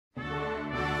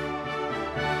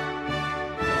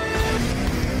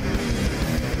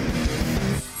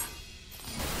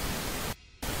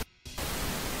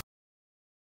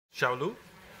Xiaolu,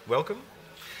 welcome.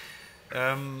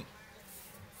 Um,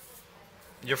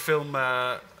 your film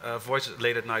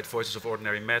Late at Night, Voices of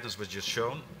Ordinary Madness was just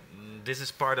shown. This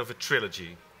is part of a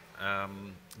trilogy,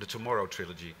 the Tomorrow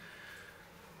trilogy.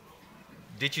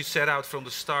 Did you set out from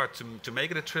the start to make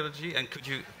it a trilogy? And could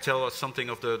you tell us something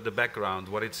of the background,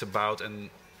 what it's about, and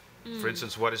for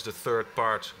instance, what is the third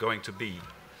part going to be?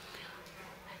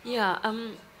 Yeah,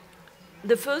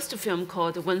 the first film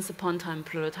called Once Upon a Time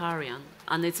Proletarian,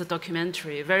 and it's a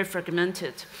documentary, very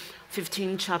fragmented,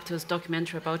 15 chapters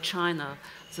documentary about China,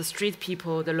 the street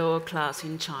people, the lower class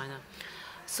in China.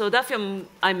 So that film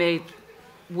I made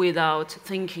without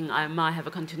thinking I might have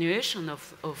a continuation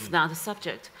of that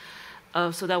subject.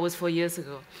 So that was 4 years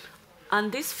ago.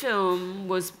 And this film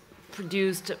was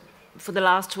produced for the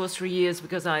last 2 or 3 years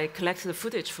because I collected the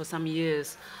footage for some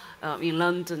years in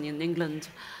London, in England.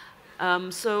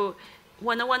 So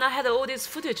when I had all this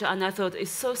footage, and I thought it's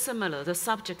so similar, the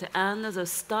subject and the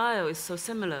style is so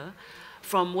similar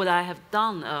from what I have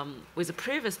done with the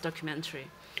previous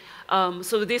documentary.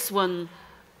 So this one,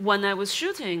 when I was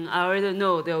shooting, I already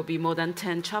know there will be more than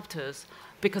 10 chapters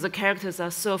because the characters are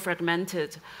so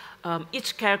fragmented.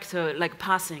 Each character like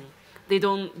passing. They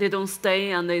don't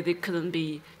stay, and they couldn't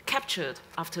be captured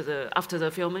after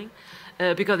the filming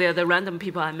because they are the random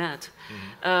people I met.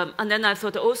 And then I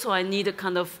thought also I need a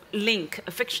kind of link,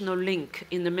 a fictional link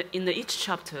in each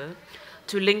chapter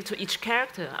to link to each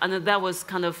character, and that was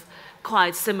kind of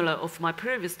quite similar of my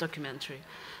previous documentary.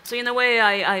 So in a way,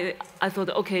 I thought,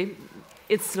 okay,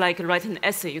 it's like writing an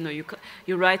essay. You know,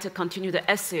 you write a continued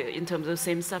essay in terms of the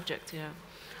same subject. Yeah.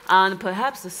 And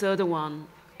perhaps the third one,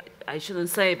 I shouldn't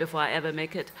say before I ever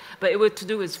make it, but it was to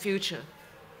do with future,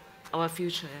 our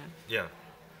future. Yeah. Yeah,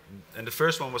 and the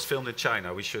first one was filmed in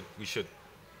China. We should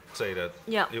say that.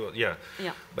 Yeah. Yeah.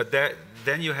 Yeah. But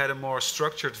then you had a more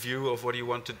structured view of what you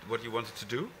wanted to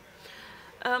do.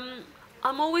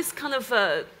 I'm always kind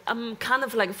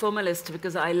of like a formalist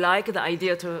because I like the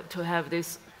idea to have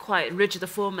this quite rigid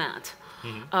format.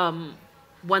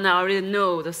 When I already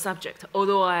know the subject,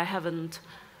 although I haven't.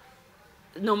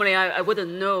 Normally, I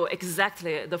wouldn't know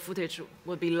exactly the footage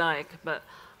would be like, but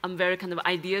I'm very kind of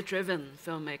idea-driven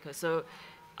filmmaker, so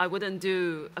I wouldn't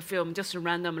do a film just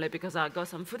randomly because I got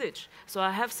some footage. So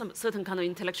I have some certain kind of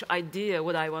intellectual idea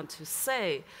what I want to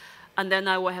say, and then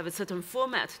I will have a certain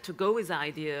format to go with the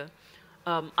idea.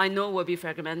 I know will be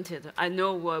fragmented. I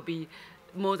know will be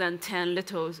more than 10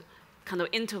 little kind of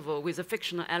interval with a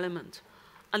fictional element,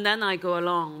 and then I go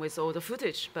along with all the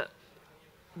footage, but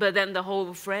then the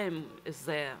whole frame is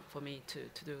there for me to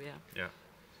do, yeah.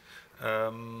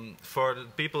 Yeah. For the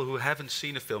people who haven't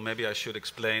seen the film, maybe I should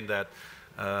explain that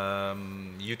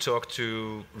you talk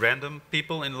to random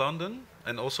people in London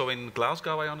and also in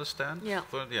Glasgow, I understand. Yeah.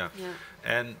 Yeah.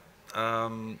 And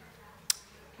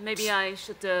maybe I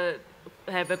should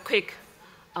have a quick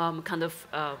kind of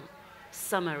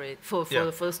summary for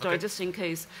the story, just in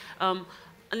case.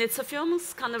 And it's a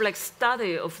film's kind of like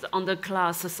study of the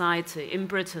underclass society in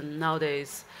Britain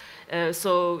nowadays.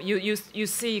 So you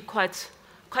see quite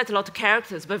a lot of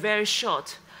characters, but very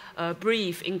short,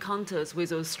 brief encounters with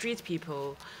those street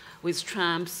people, with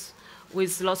tramps,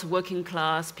 with lots of working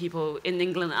class people in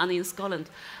England and in Scotland.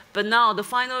 But now the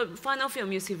final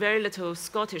film, you see very little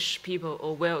Scottish people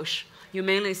or Welsh. You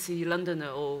mainly see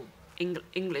Londoner or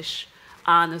English,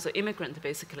 and as an immigrant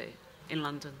basically in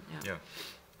London. Yeah.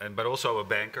 But also a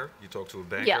banker. You talk to a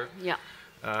banker. Yeah.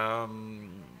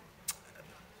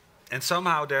 And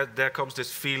somehow there comes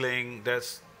this feeling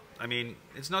that's, I mean,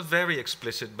 it's not very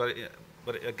explicit, but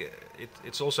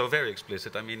it's also very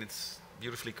explicit. I mean, it's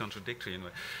beautifully contradictory in a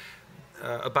way.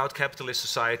 About capitalist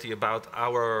society, about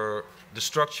the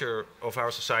structure of our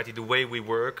society, the way we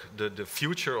work, the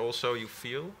future also you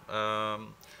feel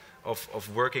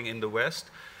of working in the West.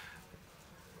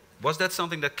 Was that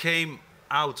something that came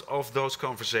out of those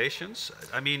conversations?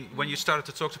 I mean, when you started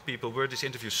to talk to people, were these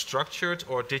interviews structured,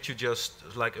 or did you just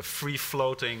like a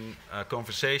free-floating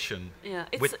conversation? Yeah,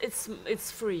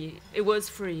 it's free. It was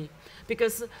free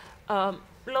because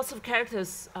lots of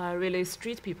characters are really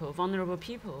street people, vulnerable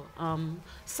people.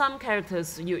 Some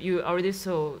characters you already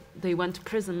saw, they went to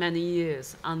prison many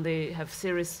years and they have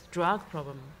serious drug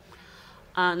problem,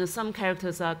 and some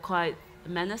characters are quite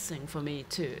menacing for me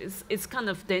too. It's kind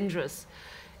of dangerous.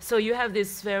 So you have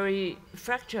this very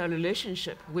fractured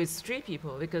relationship with street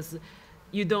people because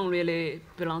you don't really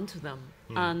belong to them.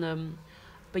 And,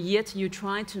 but yet you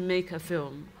try to make a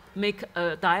film, make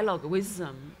a dialogue with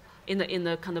them in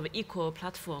a kind of equal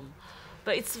platform.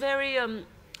 But it's very,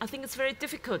 I think it's very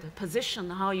difficult position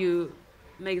how you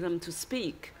make them to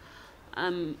speak.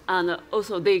 And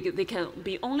also they can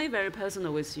be only very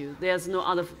personal with you. There's no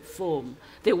other form.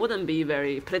 They wouldn't be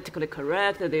very politically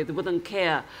correct. They wouldn't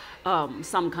care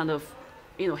some kind of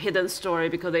hidden story,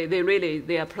 because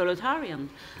they are proletarian.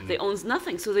 They own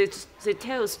nothing, so they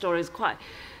tell stories quite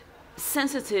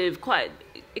sensitive,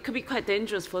 it could be quite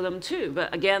dangerous for them too.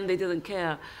 But again, they didn't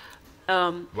care.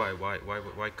 Why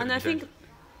couldn't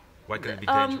it be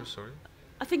dangerous? Sorry.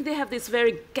 I think they have this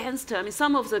very gangster. I mean,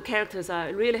 some of the characters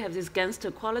really have this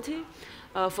gangster quality.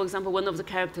 For example, one of the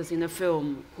characters in the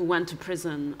film who went to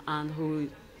prison and who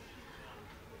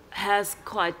has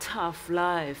quite tough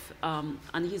life,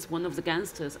 and he's one of the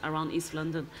gangsters around East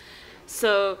London.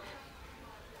 So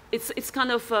it's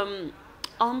kind of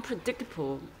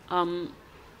unpredictable.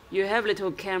 You have a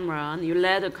little camera and you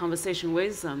let a conversation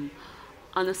with them,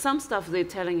 and some stuff they're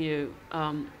telling you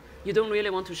you don't really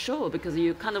want to show because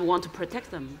you kind of want to protect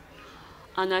them.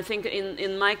 And I think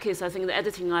in my case, I think the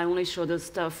editing, I only show the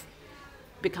stuff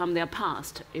become their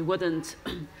past. It wouldn't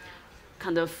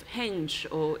kind of hinge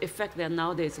or affect their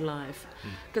nowadays life,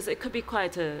 because it could be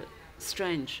quite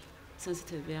strange,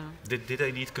 sensitive, yeah. Did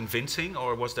they need convincing,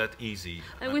 or was that easy?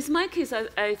 With my case,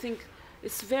 I think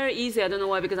it's very easy. I don't know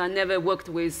why, because I never worked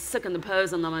with second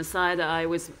person on my side. I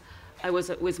was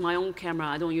with my own camera.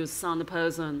 I don't use sound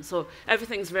person, so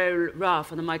everything's very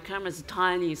rough, and my camera is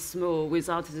tiny, small,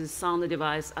 without the sound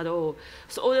device at all.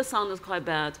 So all the sound is quite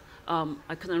bad.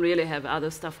 I couldn't really have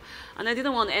other stuff, and I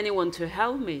didn't want anyone to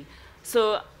help me.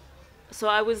 So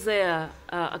I was there,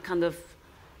 a kind of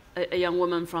a young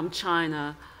woman from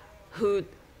China who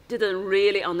didn't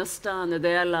really understand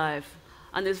their life,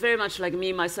 and it's very much like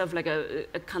me myself, like a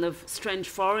kind of strange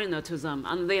foreigner to them,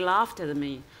 and they laughed at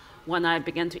me. When I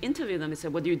began to interview them, they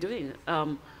said, "What are you doing?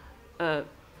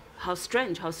 How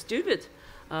strange, how stupid.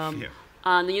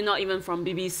 And you're not even from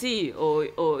BBC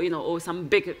or some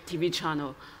big TV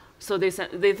channel." So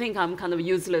they think I'm kind of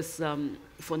useless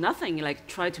for nothing, like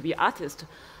try to be artist.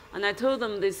 And I told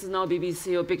them this is not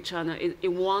BBC or big channel.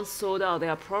 It won't sort out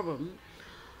their problem.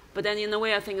 But then in a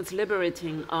way, I think it's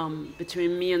liberating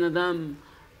between me and them.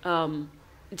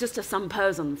 Just some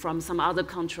person from some other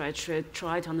country, I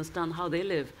try to understand how they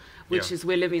live, which is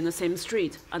we live in the same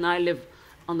street, and I live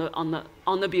on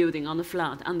the building, on the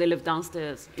flat, and they live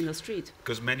downstairs in the street.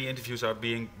 Because many interviews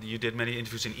you did many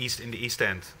interviews in the East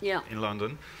End, in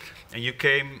London, and you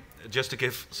came, just to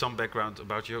give some background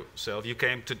about yourself, you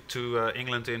came to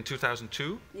England in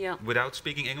 2002, without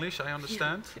speaking English, I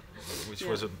understand, which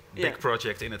was a big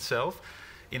project in itself.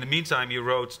 In the meantime, you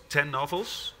wrote 10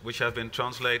 novels, which have been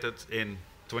translated in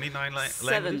 29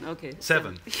 languages. Okay.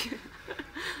 Seven.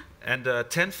 And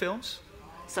 10 films?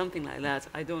 Something like that.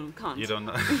 I don't count. You don't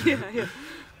know?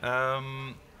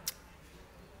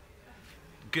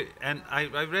 And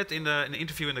I read in an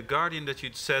interview in The Guardian that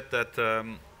you'd said that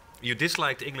you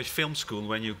disliked English film school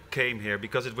when you came here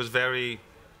because it was very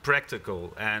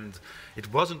practical and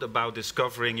it wasn't about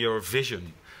discovering your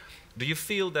vision. Do you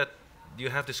feel that you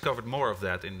have discovered more of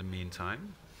that in the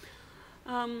meantime?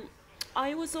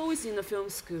 I was always in the film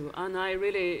school, and I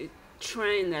really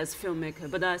trained as filmmaker,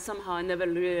 but somehow I never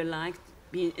really liked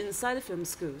being inside the film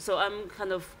school. So I'm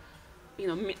kind of,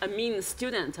 a mean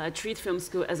student. I treat film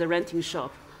school as a renting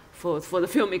shop for the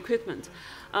film equipment.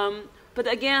 But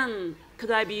again,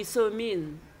 could I be so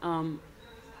mean?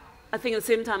 I think at the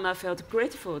same time I felt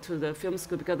grateful to the film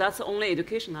school because that's the only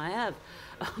education I have,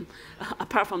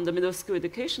 apart from the middle school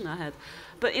education I had.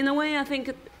 But in a way, I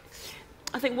think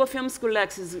what film school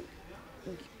lacks is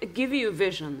give you a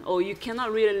vision, or you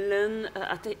cannot really learn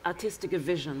artistic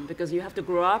vision because you have to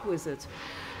grow up with it.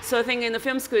 So I think in the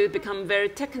film school it becomes very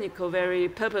technical, very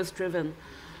purpose-driven.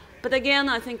 But again,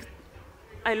 I think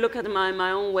I look at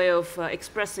my own way of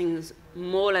expressing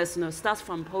more or less, starts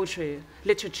from poetry,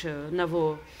 literature,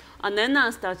 novel. And then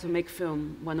I started to make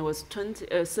film when I was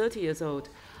 30 years old.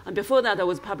 And before that, I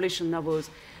was publishing novels.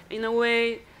 In a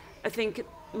way, I think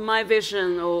my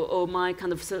vision or my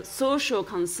kind of social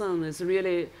concern is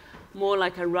really more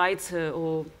like a writer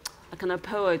or a kind of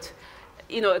poet,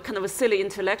 a kind of a silly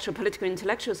intellectual, political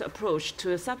intellectual's approach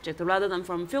to a subject rather than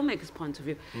from a filmmaker's point of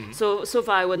view. Mm-hmm. So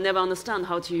far, I would never understand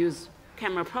how to use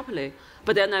camera properly.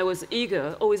 But then I was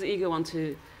always eager, want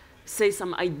to say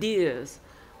some ideas,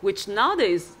 which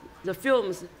nowadays the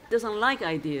films doesn't like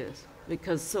ideas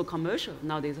because so commercial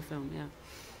nowadays a film,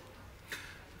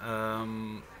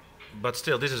 But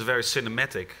still, this is a very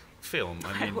cinematic film.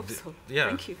 I hope so. Yeah.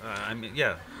 Thank you.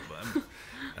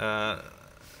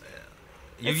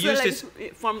 You it's use like this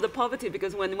from the poverty,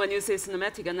 because when you say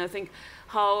cinematic, and I think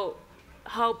how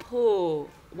poor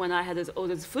when I had all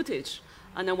this footage,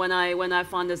 and then when I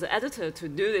found as an editor to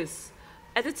do this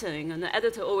editing, and the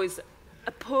editor always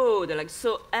appalled, like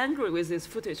so angry with this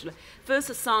footage. Like, first,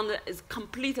 the sound is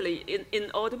completely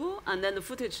inaudible, and then the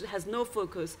footage has no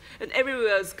focus, and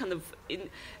everywhere is kind of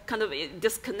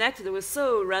disconnected. It was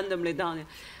so randomly done,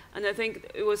 and I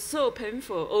think it was so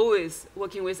painful. Always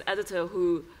working with editor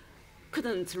who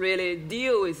couldn't really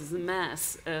deal with the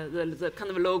mess, the kind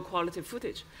of low quality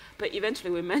footage. But eventually,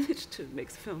 we managed to make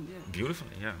the film. Yeah. Beautiful,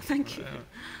 yeah. Thank you.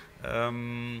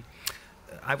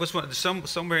 I was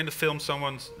somewhere in the film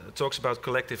someone talks about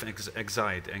collective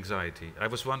anxiety. I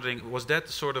was wondering, was that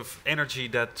the sort of energy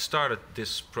that started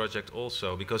this project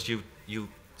also, because you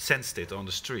sensed it on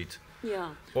the street? Yeah.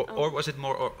 Or was it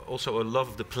more also a love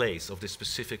of the place, of this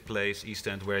specific place, East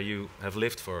End, where you have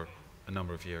lived for a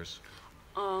number of years?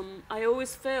 I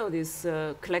always felt this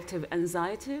collective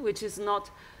anxiety, which is not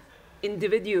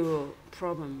individual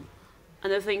problem.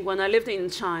 And I think when I lived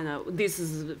in China, this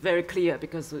is very clear,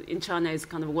 because in China it's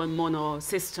kind of one mono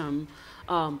system.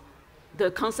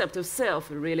 The concept of self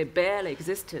really barely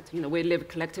existed. You know, we live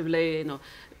collectively. You know,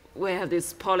 we have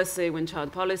this policy,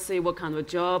 one-child policy. What kind of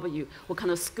job what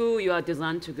kind of school you are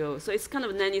designed to go. So it's kind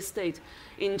of nanny state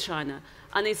in China,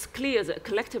 and it's clear that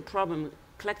collective problem,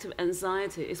 collective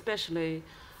anxiety, especially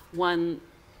when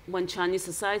Chinese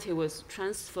society was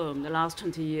transformed the last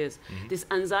 20 years. This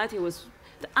anxiety was.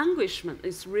 The anguishment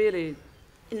is really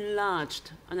enlarged,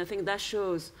 and I think that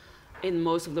shows in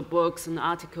most of the books and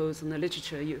articles and the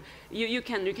literature. You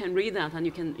can read that, and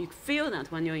you feel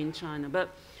that when you're in China. But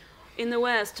in the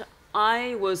West,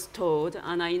 I was told,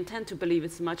 and I intend to believe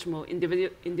it's much more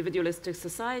individualistic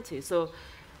society. So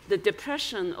the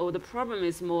depression or the problem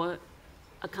is more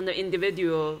a kind of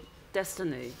individual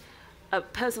destiny, a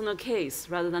personal case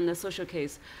rather than a social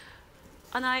case.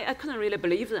 And I couldn't really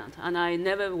believe that, and I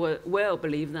never will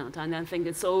believe that. And I think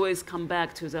it's always come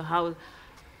back to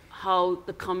how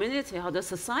the community, how the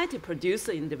society produces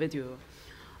the individual.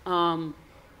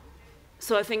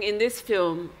 So I think in this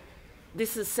film,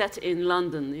 this is set in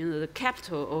London, you know, the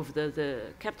capital of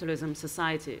the capitalism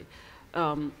society,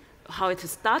 how it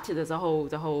started as the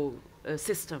whole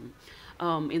system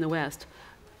in the West.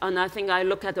 And I think I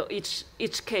look at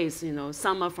each case, you know,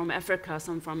 some are from Africa,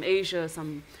 some from Asia,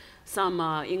 some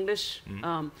are English.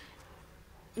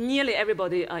 Nearly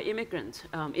everybody are immigrant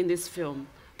in this film,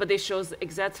 but it shows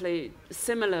exactly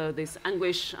similar, this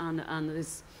anguish and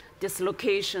this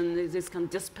dislocation, this kind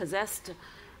of dispossessed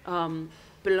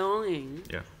belonging.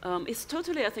 Yeah. It's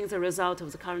totally, I think, the result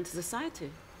of the current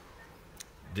society.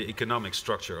 The economic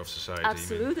structure of society.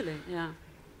 Absolutely, yeah.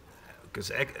 Because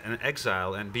an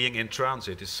exile and being in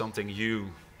transit is something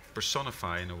you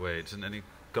personify in a way, and it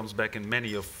comes back in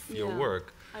many of your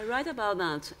work. I write about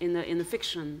that in the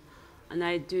fiction, and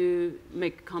I do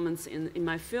make comments in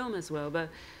my film as well. But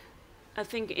I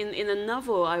think in a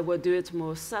novel, I will do it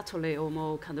more subtly or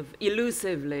more kind of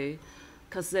elusively,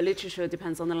 because the literature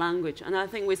depends on the language. And I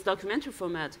think with documentary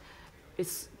format,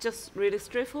 it's just really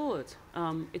straightforward.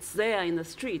 It's there in the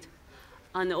street,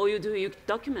 and all you do, you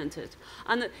document it.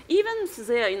 And even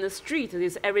there in the street,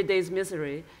 this everyday's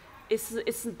misery,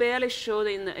 it's barely shown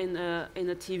in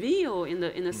a TV or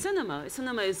in a cinema.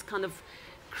 Cinema is kind of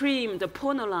creamed,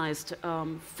 pornalized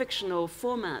fictional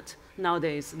format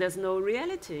nowadays. There's no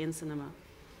reality in cinema.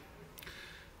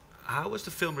 How was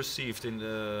the film received?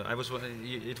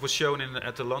 It was shown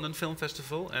at the London Film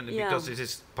Festival, and because it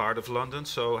is part of London,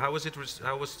 so how was it?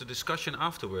 How was the discussion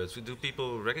afterwards? Do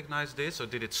people recognize this, or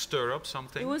did it stir up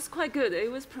something? It was quite good.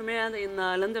 It was premiered in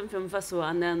London Film Festival,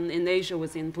 and then in Asia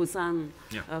was in Busan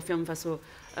Film Festival.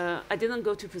 I didn't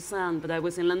go to Busan, but I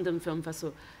was in London Film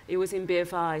Festival. It was in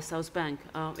BFI South Bank.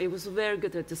 It was a very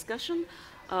good discussion,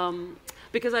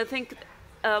 because I think.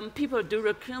 People do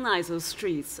recognize those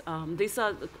streets. These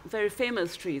are very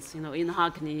famous streets, you know, in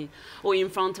Hackney or in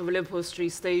front of Liverpool Street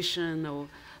Station or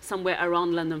somewhere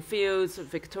around London Fields,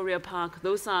 Victoria Park.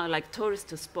 Those are like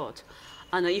tourist spots.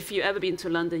 And if you've ever been to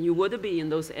London, you would be in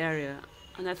those areas.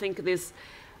 And I think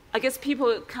I guess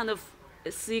people kind of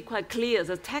see quite clear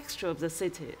the texture of the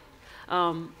city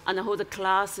and the whole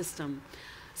class system.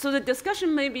 So the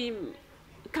discussion may be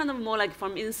kind of more like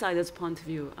from insider's point of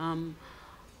view.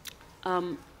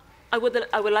 I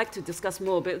would like to discuss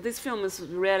more, but this film is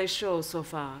rarely shown so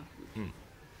far.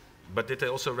 But did they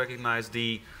also recognize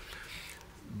the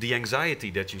anxiety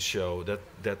that you show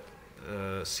that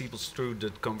seeps through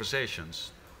the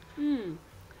conversations?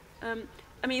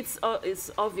 I mean,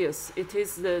 it's obvious. It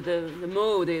is the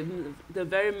mood, the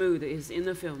very mood is in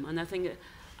the film, and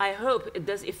I hope it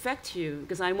does affect you,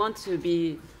 because I want to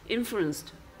be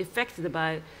affected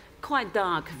by quite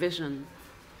dark vision,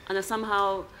 and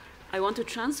somehow. I want to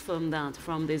transform that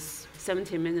from this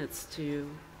 70 minutes to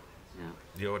Yeah.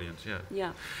 The audience, yeah.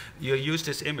 Yeah. You use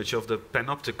this image of the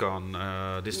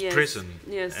panopticon, this Yes, prison.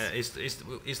 yes.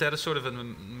 Is that a sort of a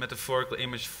metaphorical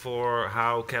image for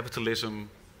how capitalism?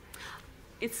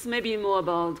 It's maybe more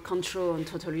about control and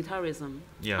totalitarianism.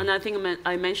 Yeah. And I think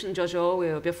I mentioned George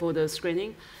Orwell before the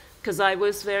screening, because I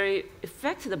was very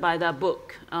affected by that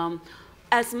book,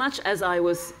 as much as I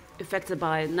was affected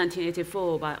by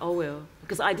 1984 by Orwell,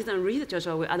 because I didn't read George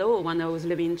Orwell at all when I was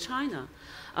living in China.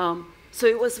 So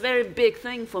it was a very big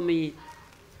thing for me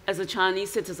as a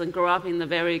Chinese citizen, grew up in a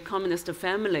very communist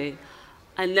family.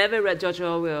 I never read George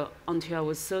Orwell until I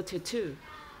was 32.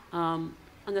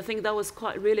 And I think that was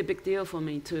quite really big deal for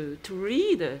me to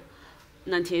read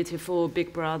 1984,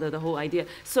 Big Brother, the whole idea.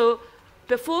 So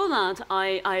before that,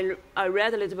 I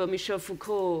read a little bit Michel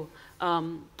Foucault,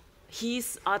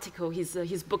 his article,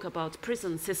 his book about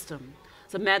prison system,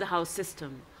 the madhouse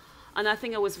system. And I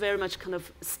think I was very much kind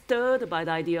of stirred by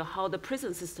the idea of how the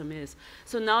prison system is.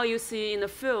 So now you see in the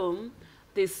film,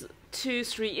 these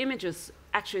 2-3 images,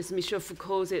 actually it's Michel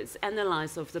Foucault's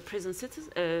analysis of the prison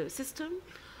system.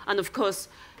 And of course,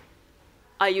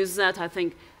 I use that, I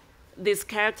think this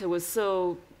character was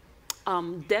so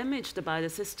damaged by the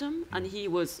system, and he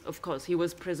was, of course, he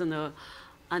was prisoner,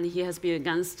 and he has been a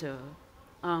gangster.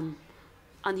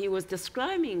 And he was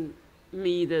describing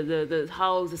me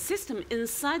how the system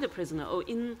inside the prisoner, or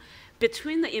in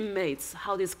between the inmates,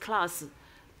 how this class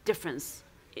difference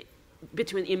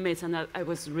between inmates, and I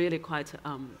was really quite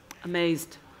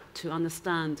amazed to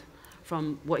understand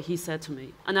from what he said to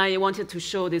me. And I wanted to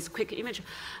show this quick image.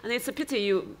 And it's a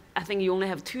pity I think you only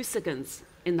have 2 seconds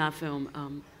in that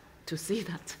film to see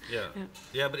that.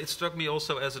 Yeah, but it struck me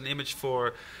also as an image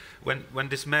for when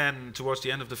this man towards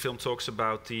the end of the film talks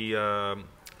about the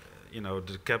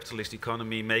the capitalist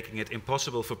economy making it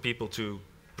impossible for people to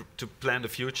plan the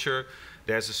future.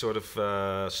 There's a sort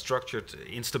of structured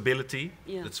instability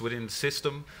that's within the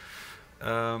system.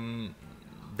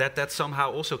 That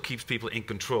somehow also keeps people in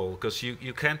control, because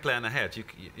you can't plan ahead.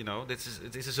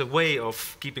 This is a way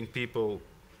of keeping people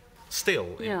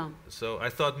still. Yeah. So I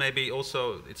thought maybe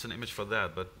also it's an image for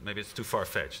that, but maybe it's too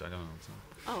far-fetched. I don't know. So.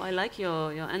 Oh, I like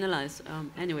your analysis.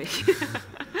 Anyway,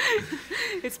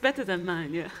 it's better than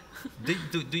mine. Yeah.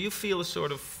 Do you feel a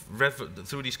sort of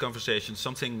through these conversations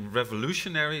something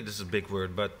revolutionary? This is a big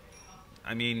word, but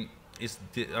I mean,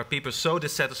 are people so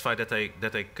dissatisfied that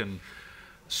they can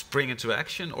spring into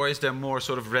action, or is there more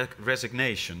sort of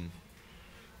resignation?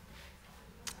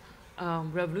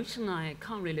 Revolution, I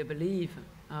can't really believe.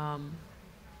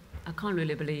 I can't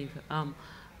really believe.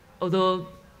 Although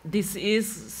this is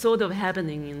sort of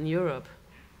happening in Europe,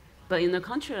 but in a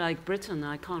country like Britain,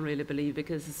 I can't really believe,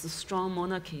 because it's a strong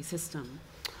monarchy system,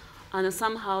 and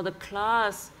somehow the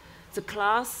class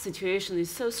situation is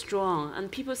so strong,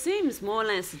 and people seems more or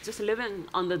less just living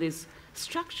under this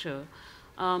structure.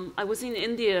 I was in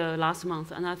India last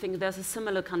month, and I think there's a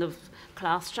similar kind of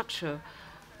class structure,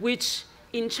 which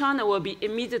in China will be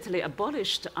immediately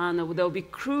abolished, and there will be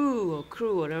cruel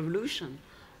revolution.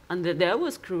 And there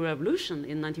was cruel revolution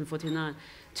in 1949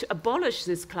 to abolish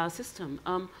this class system.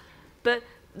 But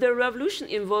the revolution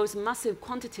involves massive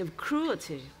quantitative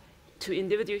cruelty to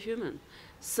individual human.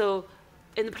 So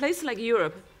in a place like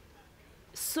Europe,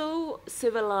 so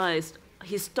civilized,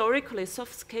 historically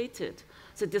sophisticated,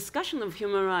 the discussion of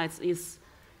human rights is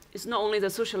not only the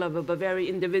social level, but very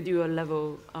individual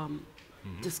level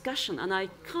discussion. And I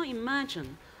can't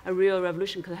imagine a real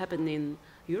revolution could happen in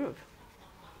Europe.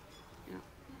 Yeah.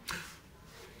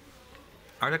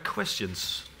 Are there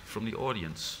questions from the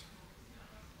audience?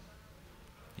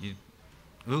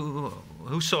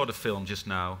 Who saw the film just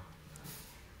now?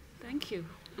 Thank you.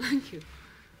 Thank you.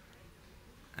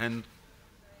 And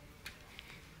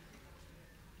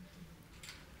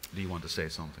do you want to say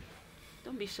something?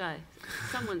 Don't be shy.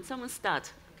 Someone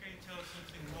start. Can you tell us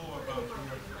something more about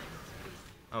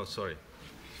Oh, sorry.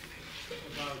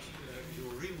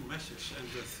 your real message and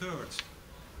the third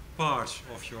part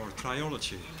of your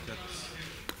trilogy?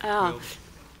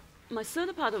 My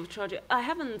third part of the trilogy, I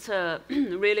haven't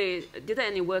really did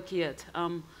any work yet,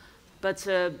 but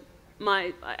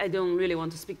I don't really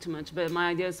want to speak too much. But my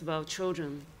idea is about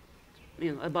children,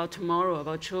 about tomorrow,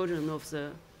 about children of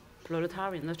the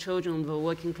proletarian, the children of the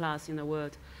working class in the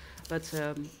world. But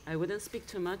I wouldn't speak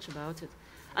too much about it.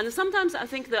 And sometimes I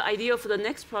think the idea for the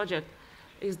next project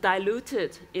is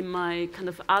diluted in my kind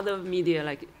of other media,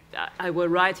 like I will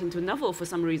write into novel for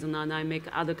some reason, and I make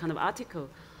other kind of article,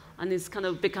 and it's kind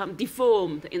of become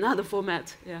deformed in other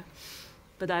format. Yeah,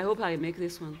 but I hope I make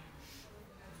this one.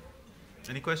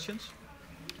 Any questions?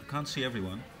 I can't see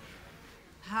everyone.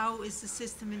 How is the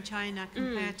system in China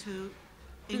compared to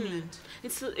England?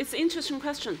 It's an interesting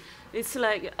question. It's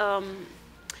like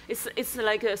it's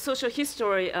like a social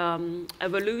history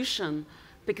evolution,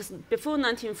 because before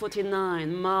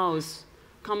 1949, Mao's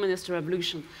communist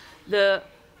revolution, the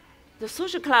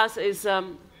social class is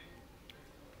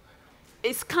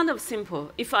it's kind of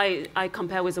simple if I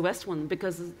compare with the West one,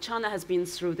 because China has been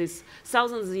through this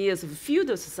thousands of years of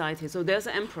feudal society. So there's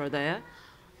an emperor there,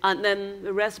 and then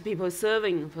the rest of people are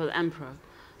serving for the emperor.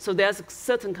 So there's a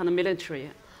certain kind of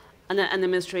military and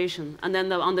administration, and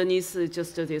then underneath is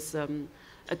just this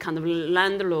a kind of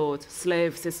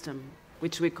landlord-slave system,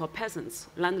 which we call peasants,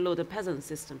 landlord-peasant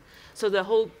system. So the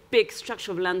whole big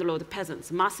structure of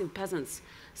landlord-peasants, massive peasants,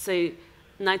 say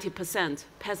 90%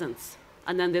 peasants,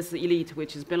 and then there's the elite,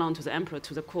 which is belong to the emperor,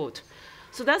 to the court.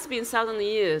 So that's been 1,000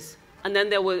 years, and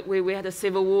then we had a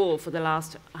civil war for the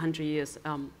last 100 years,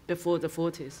 before the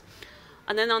 40s.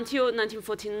 And then until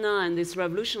 1949, this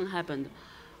revolution happened,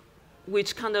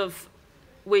 which kind of,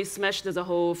 we smashed the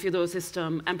whole feudal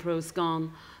system, emperor's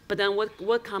gone. But then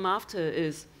what come after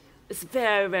is, it's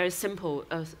very, very simple,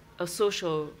 a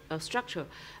social structure.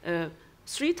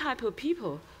 Three types of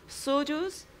people: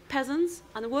 soldiers, peasants,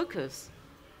 and workers.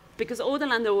 Because all the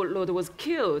landlord was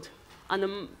killed,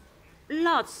 and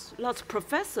lots of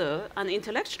professor and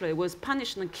intellectually was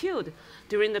punished and killed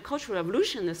during the Cultural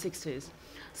Revolution in the 60s.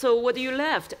 So what you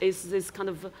left is this kind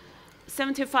of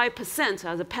 75%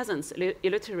 are the peasants,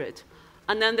 illiterate.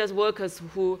 And then there's workers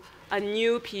who are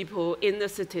new people in the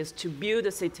cities to build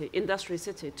a city, industry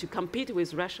city, to compete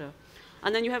with Russia.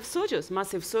 And then you have soldiers,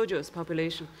 massive soldiers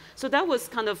population. So that was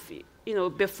kind of,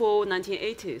 before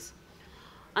 1980s.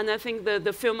 And I think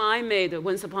the film I made,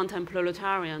 Once Upon a Time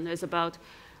Proletarian, is about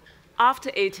after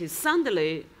 80s,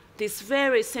 suddenly this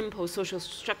very simple social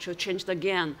structure changed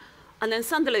again. And then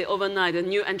suddenly overnight, a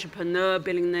new entrepreneur,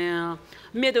 billionaire,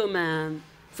 middleman.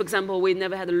 For example, we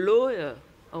never had a lawyer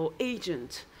or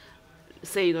agent,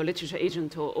 say, literature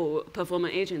agent or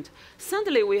performance agent.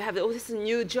 Suddenly we have all this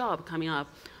new job coming up.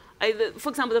 For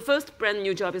example, the first brand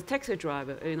new job is taxi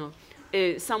driver.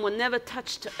 Someone never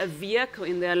touched a vehicle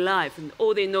in their life, and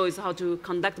all they know is how to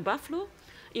conduct buffalo.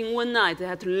 In one night, they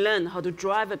had to learn how to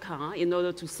drive a car in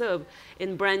order to serve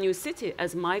in brand new city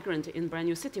as migrant in brand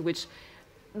new city, which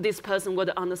this person would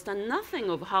understand nothing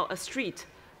of how a street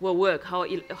will work,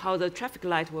 how the traffic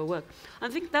light will work. I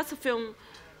think that's a film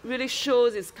really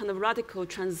shows this kind of radical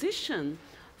transition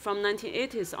from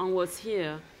 1980s onwards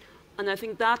here. And I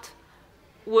think that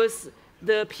was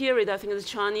the period, I think the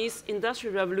Chinese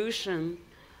Industrial Revolution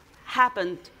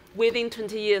happened within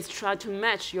 20 years, tried to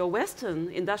match your Western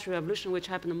Industrial Revolution, which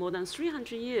happened more than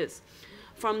 300 years.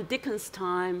 From Dickens'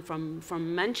 time, from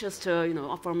Manchester,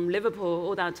 from Liverpool,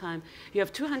 all that time, you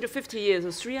have 250 years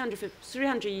or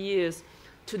 300 years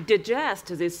to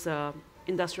digest this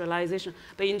industrialization.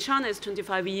 But in China, it's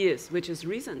 25 years, which is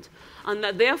recent. And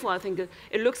therefore, I think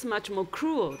it looks much more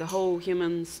cruel, the whole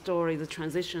human story, the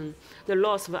transition, the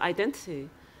loss of identity,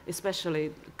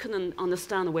 especially, couldn't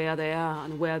understand where they are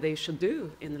and where they should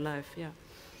do in life, yeah.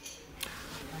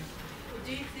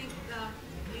 Do you think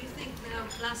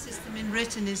the class system in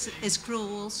Britain is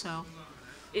cruel also?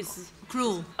 It's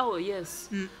cruel. Oh, yes.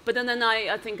 Mm. But then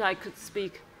I think I could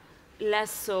speak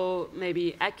less so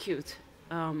maybe acute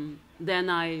than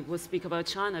I would speak about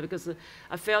China, because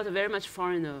I felt very much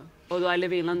foreigner, although I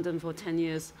live in London for 10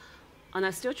 years. And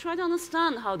I still try to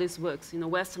understand how this works.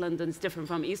 West London is different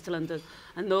from East London,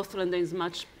 and North London is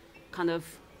much kind of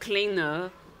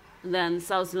cleaner than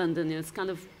South London. It's kind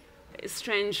of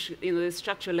strange, the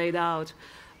structure laid out,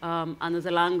 and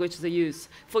the language they use.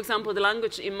 For example, the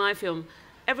language in my film,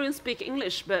 everyone speaks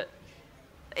English, but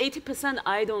 80%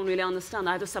 I don't really understand.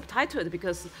 I have to subtitle it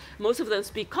because most of them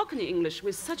speak Cockney English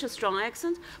with such a strong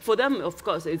accent. For them, of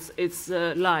course, it's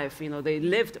life. They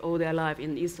lived all their life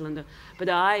in East London, but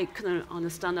I couldn't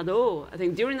understand at all. I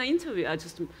think during the interview, I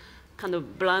just kind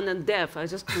of blind and deaf. I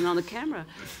just turned on the camera.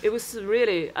 It was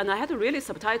really, and I had to really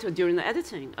subtitle during the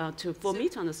editing for me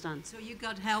to understand. So you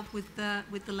got help with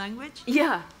the language?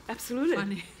 Yeah, absolutely.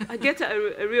 Funny. I get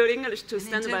a real English to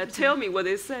stand by, tell me what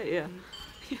they say. Yeah.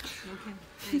 Okay.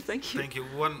 Thank you. Thank you.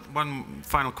 One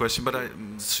final question, but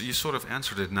you sort of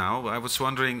answered it now. I was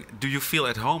wondering, do you feel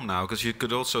at home now? Because you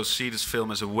could also see this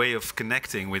film as a way of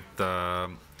connecting with the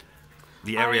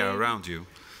area around you.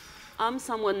 I'm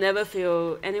someone never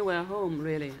feel anywhere home,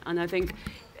 really. And I think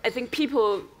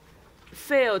people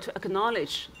fail to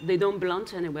acknowledge they don't belong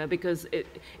to anywhere, because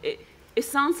it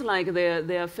sounds like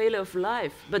they're a failure of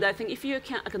life. But I think if you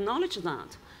can acknowledge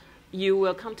that, you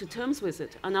will come to terms with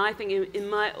it. And I think in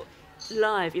my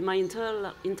life, in my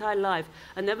entire life,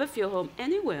 I never feel home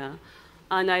anywhere.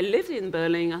 And I lived in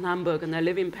Berlin and Hamburg, and I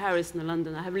live in Paris and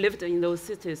London. I have lived in those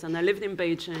cities, and I lived in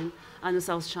Beijing and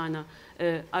South China.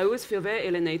 I always feel very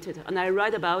alienated, and I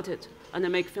write about it, and I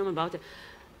make film about it.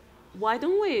 Why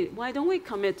don't we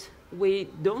commit? We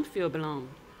don't feel belong.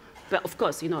 But of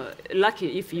course, you know,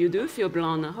 lucky if you do feel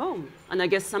belong at home. And I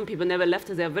guess some people never left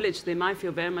their village. They might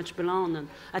feel very much belong and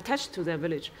attached to their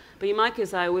village. But in my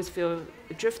case, I always feel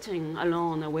drifting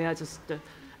alone, we are just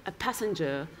a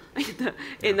passenger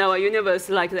in our universe,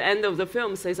 like the end of the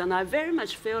film says. And I very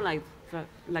much feel like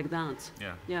that.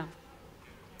 Yeah. Yeah.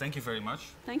 Thank you very much.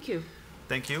 Thank you.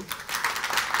 Thank you.